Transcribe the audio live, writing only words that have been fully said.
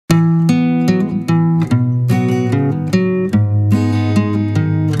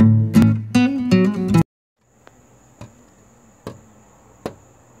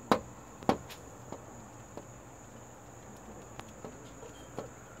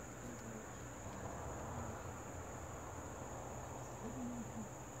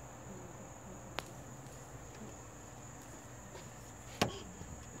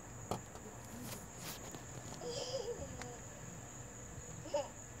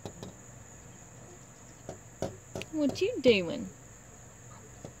What you doing?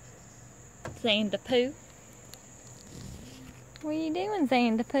 Xanadu? What are you doing,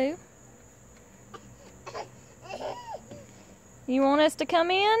 Xanadu? You want us to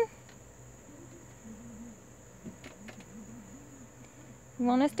come in? You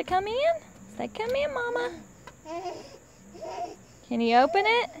want us to come in? Say, come in, Mama. Can you open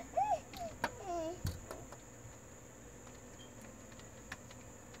it?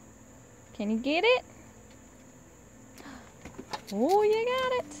 Can you get it? Oh, you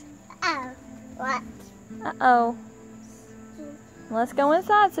got it. Oh, what? Uh-oh. Let's go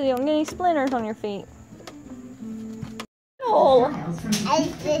inside so you don't get any splinters on your feet. Oh,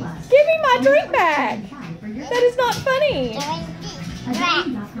 give me my drink back. That is not funny.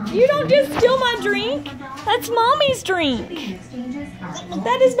 You don't just steal my drink. That's Mommy's drink.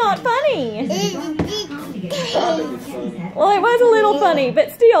 That is not funny. Well, it was a little funny,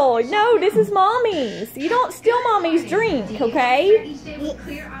 but still, no, this is Mommy's. You don't steal Mommy's drink, okay?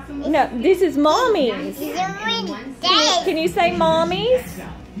 No, this is Mommy's. Can you say Mommy's?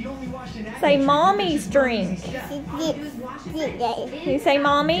 Say Mommy's drink. Can you say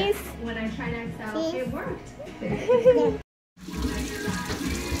Mommy's?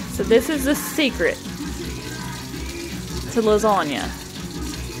 So this is the secret to lasagna,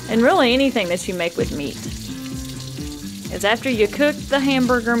 and really anything that you make with meat, is after you cook the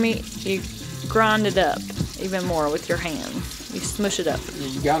hamburger meat, you grind it up even more with your hands. You smush it up. Yeah,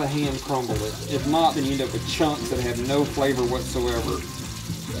 you gotta hand crumble it. If not, then you end up with chunks that have no flavor whatsoever.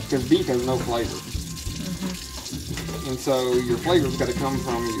 Because beef has no flavor. And so your flavor's gotta come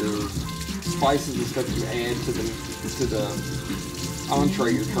from your spices and stuff you add to the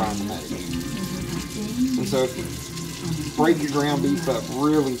entree you're trying to make. And so if you break your ground beef up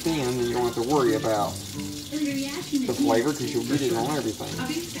really thin, then you don't have to worry about the flavor because you'll get it on everything.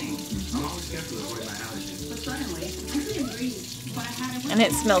 And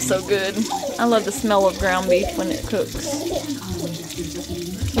it smells so good. I love the smell of ground beef when it cooks.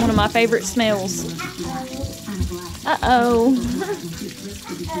 One of my favorite smells. Uh-oh.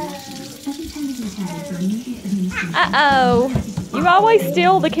 Uh-oh. You always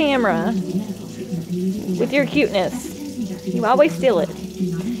steal the camera with your cuteness. You always steal it.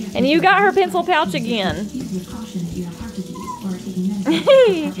 And you got her pencil pouch again.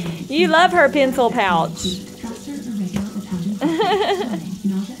 You love her pencil pouch.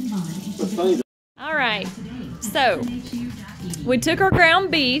 Alright, so we took our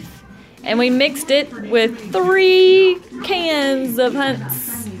ground beef and we mixed it with 3 cans of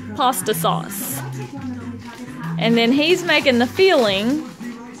Hunt's pasta sauce. And then he's making the filling,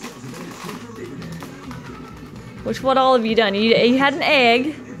 which what all have you done? You had an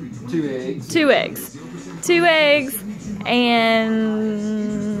egg. 2 eggs. 2 eggs. 2 eggs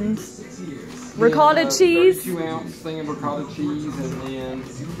and ricotta cheese. 2-ounce thing of ricotta cheese, and then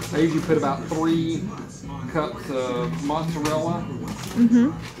I usually put about 3 cups of mozzarella.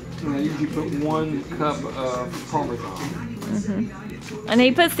 And I usually put 1 cup of Parmesan. And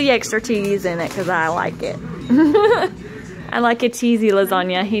he puts the extra cheese in it because I like it. I like a cheesy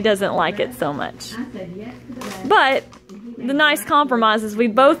lasagna. He doesn't like it so much. But the nice compromise is we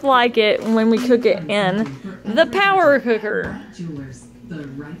both like it when we cook it in the power cooker.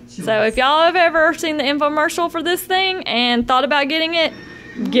 So if y'all have ever seen the infomercial for this thing and thought about getting it,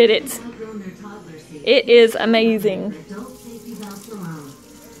 get it. It is amazing.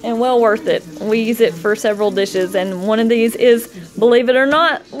 And well worth it. We use it for several dishes, and one of these is, believe it or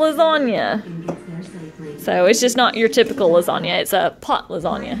not, lasagna. So it's just not your typical lasagna, it's a pot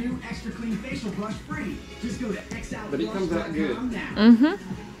lasagna. But it comes out good.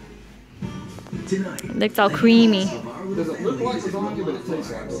 It's all creamy. Does it look like lasagna, but it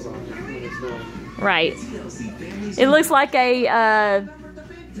tastes like lasagna when it's done. Right. It looks like a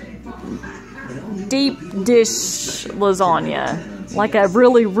deep dish lasagna. Like a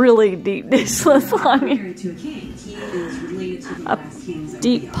really, really deep dish lasagna. A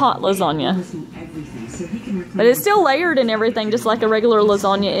deep pot lasagna. But it's still layered and everything, just like a regular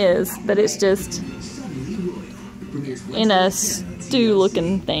lasagna is. But it's just in a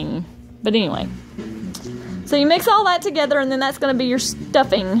stew-looking thing. But anyway. So you mix all that together, and then that's going to be your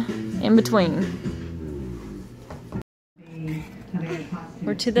stuffing in between.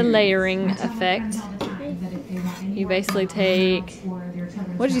 We're to the layering effect. You basically take,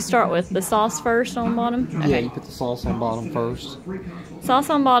 what did you start with? The sauce first on bottom? Okay. Yeah, you put the sauce on bottom first. Sauce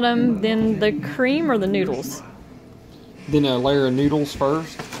on bottom, then the cream or the noodles? Then a layer of noodles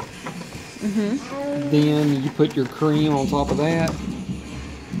first. Then you put your cream on top of that.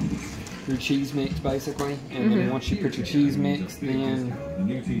 Your cheese mix, basically. And then once you put your cheese mix, then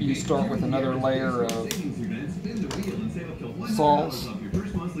you start with another layer of sauce,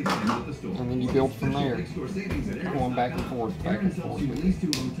 and then you build from there, going back and forth, back and forth.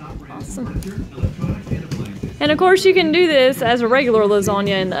 Awesome. And of course you can do this as a regular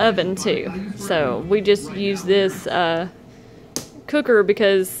lasagna in the oven too. So we just use this cooker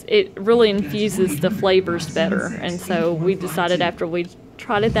because it really infuses the flavors better. And so we decided after we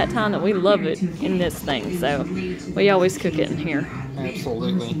tried it that time that we love it in this thing. So we always cook it in here.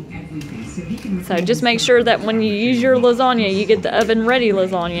 Absolutely. So just make sure that when you use your lasagna, you get the oven ready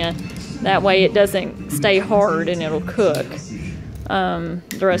lasagna. That way it doesn't stay hard and it'll cook the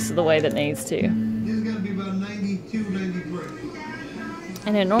rest of the way that it needs to.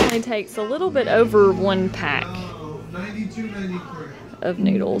 And it normally takes a little bit over 1 pack of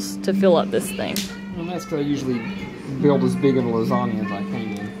noodles to fill up this thing. And that's because I usually build as big of a lasagna as I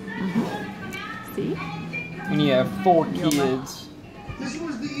can. See? When you have 4 kids,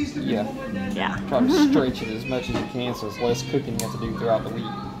 yeah, try to stretch it as much as you can so it's less cooking you have to do throughout the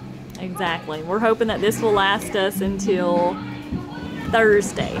week. Exactly. We're hoping that this will last us until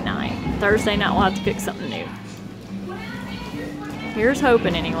Thursday night. Thursday night we'll have to cook something new. Here's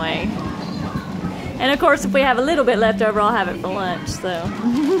hoping anyway. And of course if we have a little bit left over, I'll have it for lunch, so.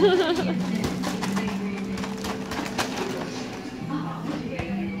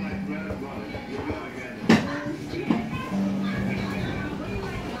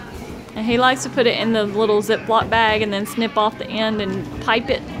 And he likes to put it in the little Ziploc bag and then snip off the end and pipe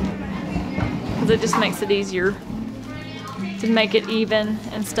it, because it just makes it easier to make it even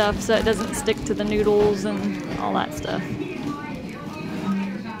and stuff so it doesn't stick to the noodles and all that stuff.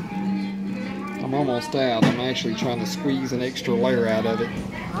 I'm almost out. I'm actually trying to squeeze an extra layer out of it.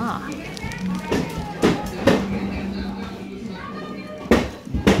 Ah.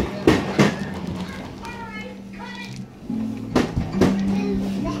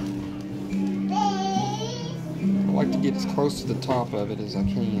 I like to get as close to the top of it as I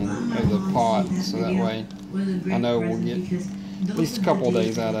can, of the pot, so that way I know we'll get at least a couple of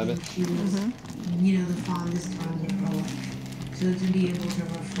days out of it.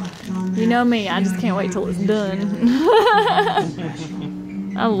 You know me, I just can't wait till it's done.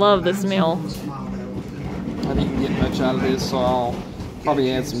 I love this meal. I didn't get much out of this, so I'll probably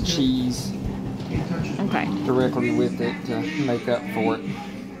add some cheese directly with it to make up for it.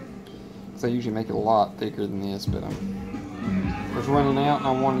 Because I usually make it a lot thicker than this, but I was running out and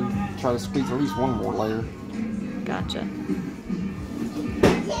I wanted to try to squeeze at least one more layer. Gotcha.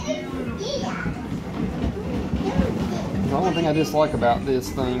 The only thing I dislike about this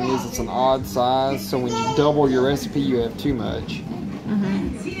thing is it's an odd size, so when you double your recipe, you have too much.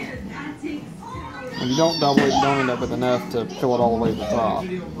 When you don't double it, you don't end up with enough to fill it all the way to the top.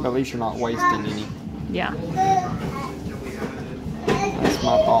 But at least you're not wasting any. Yeah. That's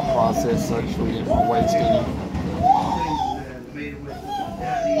my thought process, so you didn't want to waste any.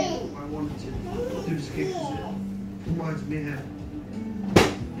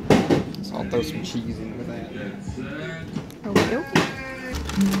 So I'll throw some cheese in with that. Okay.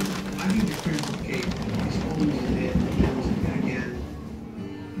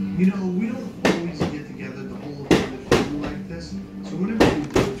 You know, we don't always get together the whole time to film like this, so whenever we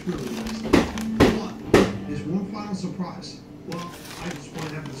do, it's really nice. But there's one final surprise. Well, I just want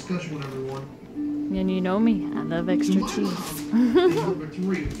to have a discussion with everyone. And you know me, I love extra cheese. There's number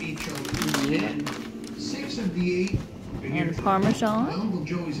 3 of each of them. And 6 of the 8 are here. And Parmesan. My Uncle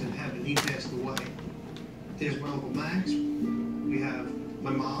Joey's in heaven, he passed away. There's my Uncle Max, we have my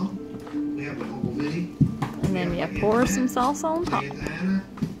mom, we have my Uncle Vinny. And then you pour some sauce on top. Anna,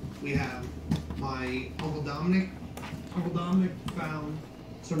 we have my Uncle Dominic. Uncle Dominic found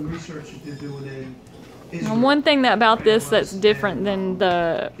some research that they're doing in Israel. And one thing about this that's different than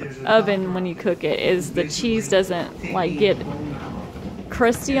the oven when you cook it is the cheese doesn't like get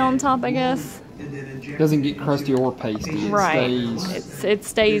crusty on top, I guess. It doesn't get crusty or pasty. It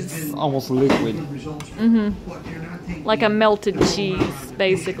stays almost liquid. Like a melted cheese,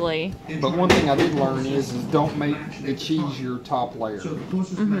 basically. But one thing I did learn is don't make the cheese your top layer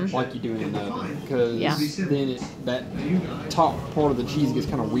like you do in the oven, because then that top part of the cheese gets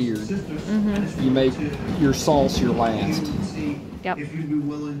kind of weird. You make your sauce your last. Yep.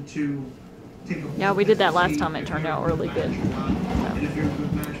 Yeah, we did that last time. It turned out really good.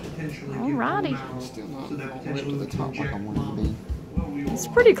 Alrighty. Still not all the way to the top like I want it to be. It's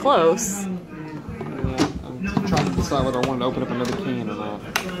pretty close. I'm trying to decide whether I want to open up another can or not.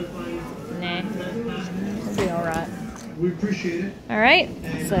 Nah. It'll be alright. We appreciate it. Alright,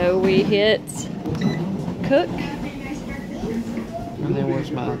 so we hit cook. And then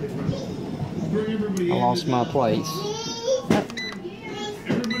where's my... I lost my place.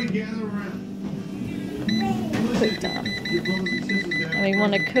 Everybody gather around. Cook time. And we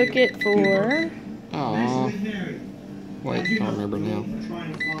want to cook it for... Oh, wait, I don't remember now.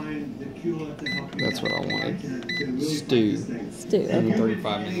 That's what I wanted. Stew. Stew. In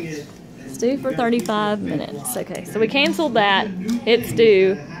 35 minutes. Stew for 35 minutes. Okay, so we canceled that. Hit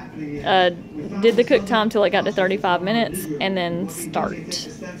stew. Did the cook time till it got to 35 minutes, and then start.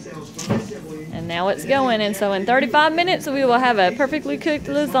 And now it's going, and so in 35 minutes we will have a perfectly cooked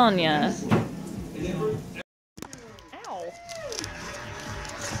lasagna. Ow.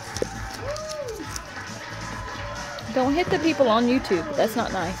 Don't hit the people on YouTube. That's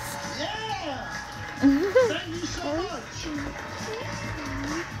not nice. Yeah! Thank you so much.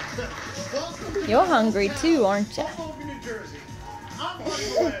 You're hungry too, aren't you? Hoboken, New Jersey. I'm Buddy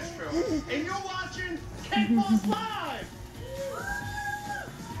Lashville, and you're watching K-Pop Live.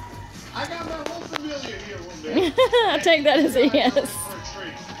 I got my whole familia here one day. I take that as a yes.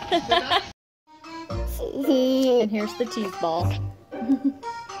 For a treat. And here's the cheese ball. Good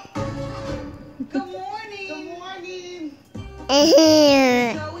morning. Good morning.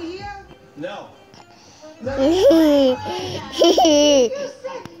 Uh-huh. Joey here? No. You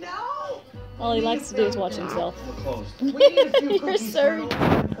said no? All he likes to do is watch himself. We're closed. You're so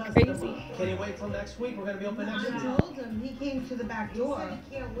crazy. Can you wait till next week? We're gonna be open next I week. told him. He came to the back door.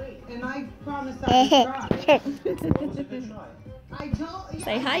 He can't wait. And I promised I would try. Good try. I told.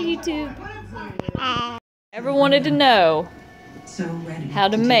 Say hi, YouTube. What if Ever wanted to know So ready how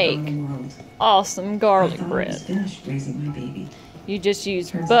to take make on the world. awesome garlic I thought I was bread? finished raising my baby. You just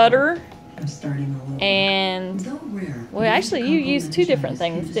use butter I'm starting all over. and, Though rare, well, actually you used two different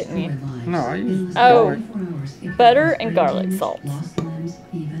things, didn't you? No, I use Oh, garlic. butter and garlic salt. Lost limbs,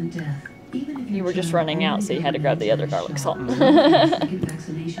 even death. Even if You were just running out, so you had to grab the other garlic salt.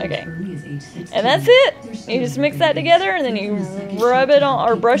 Okay. And that's it. You just mix that together and then you rub it on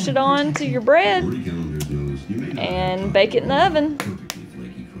or brush it on to your bread and bake it in the oven.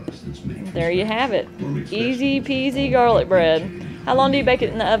 There you have it. Easy peasy garlic bread. How long do you bake it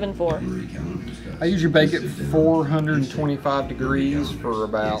in the oven for? I usually bake it 425 degrees for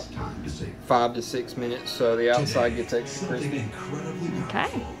about 5 to 6 minutes so the outside gets extra crispy. Okay.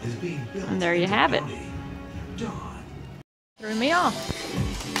 And there you have it. Threw me off.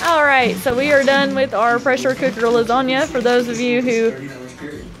 Alright, so we are done with our pressure cooker lasagna. For those of you who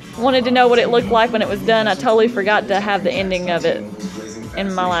wanted to know what it looked like when it was done, I totally forgot to have the ending of it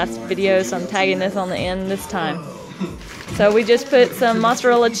in my last video, so I'm tagging this on the end this time. So we just put some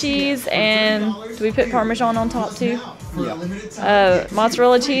mozzarella cheese and do we put Parmesan on top too? Yeah.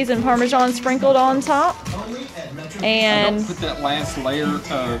 Mozzarella cheese and Parmesan sprinkled on top. I And don't put that last layer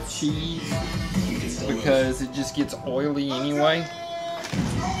of cheese because it just gets oily anyway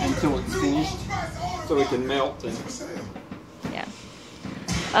until it's finished, so it can melt. And yeah.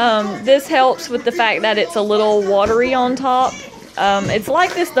 This helps with the fact that it's a little watery on top. It's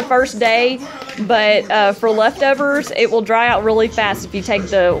like this the first day, but for leftovers, it will dry out really fast if you take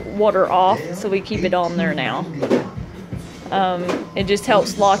the water off, so we keep it on there now. It just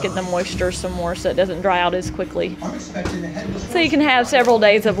helps lock in the moisture some more so it doesn't dry out as quickly. So you can have several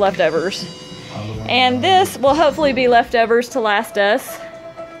days of leftovers. And this will hopefully be leftovers to last us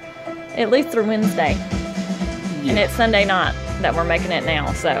at least through Wednesday. And it's Sunday night that we're making it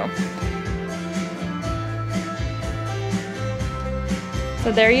now, so.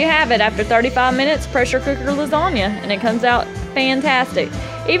 So there you have it. After 35 minutes, pressure cooker lasagna, and it comes out fantastic.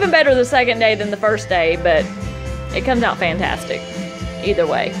 Even better the second day than the first day, but it comes out fantastic either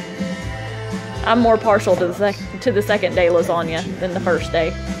way. I'm more partial to the second day lasagna than the first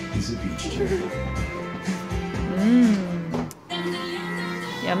day.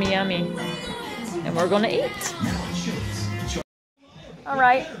 Yummy, yummy. And we're gonna eat. All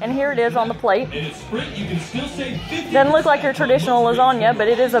right, and here it is on the plate. Doesn't look like your traditional lasagna, but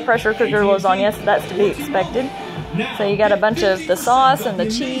it is a pressure cooker lasagna, so that's to be expected. So you got a bunch of the sauce and the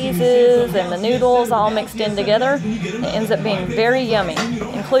cheeses and the noodles all mixed in together. It ends up being very yummy.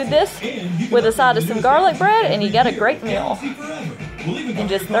 Include this with a side of some garlic bread and you got a great meal in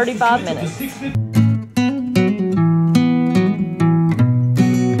just 35 minutes.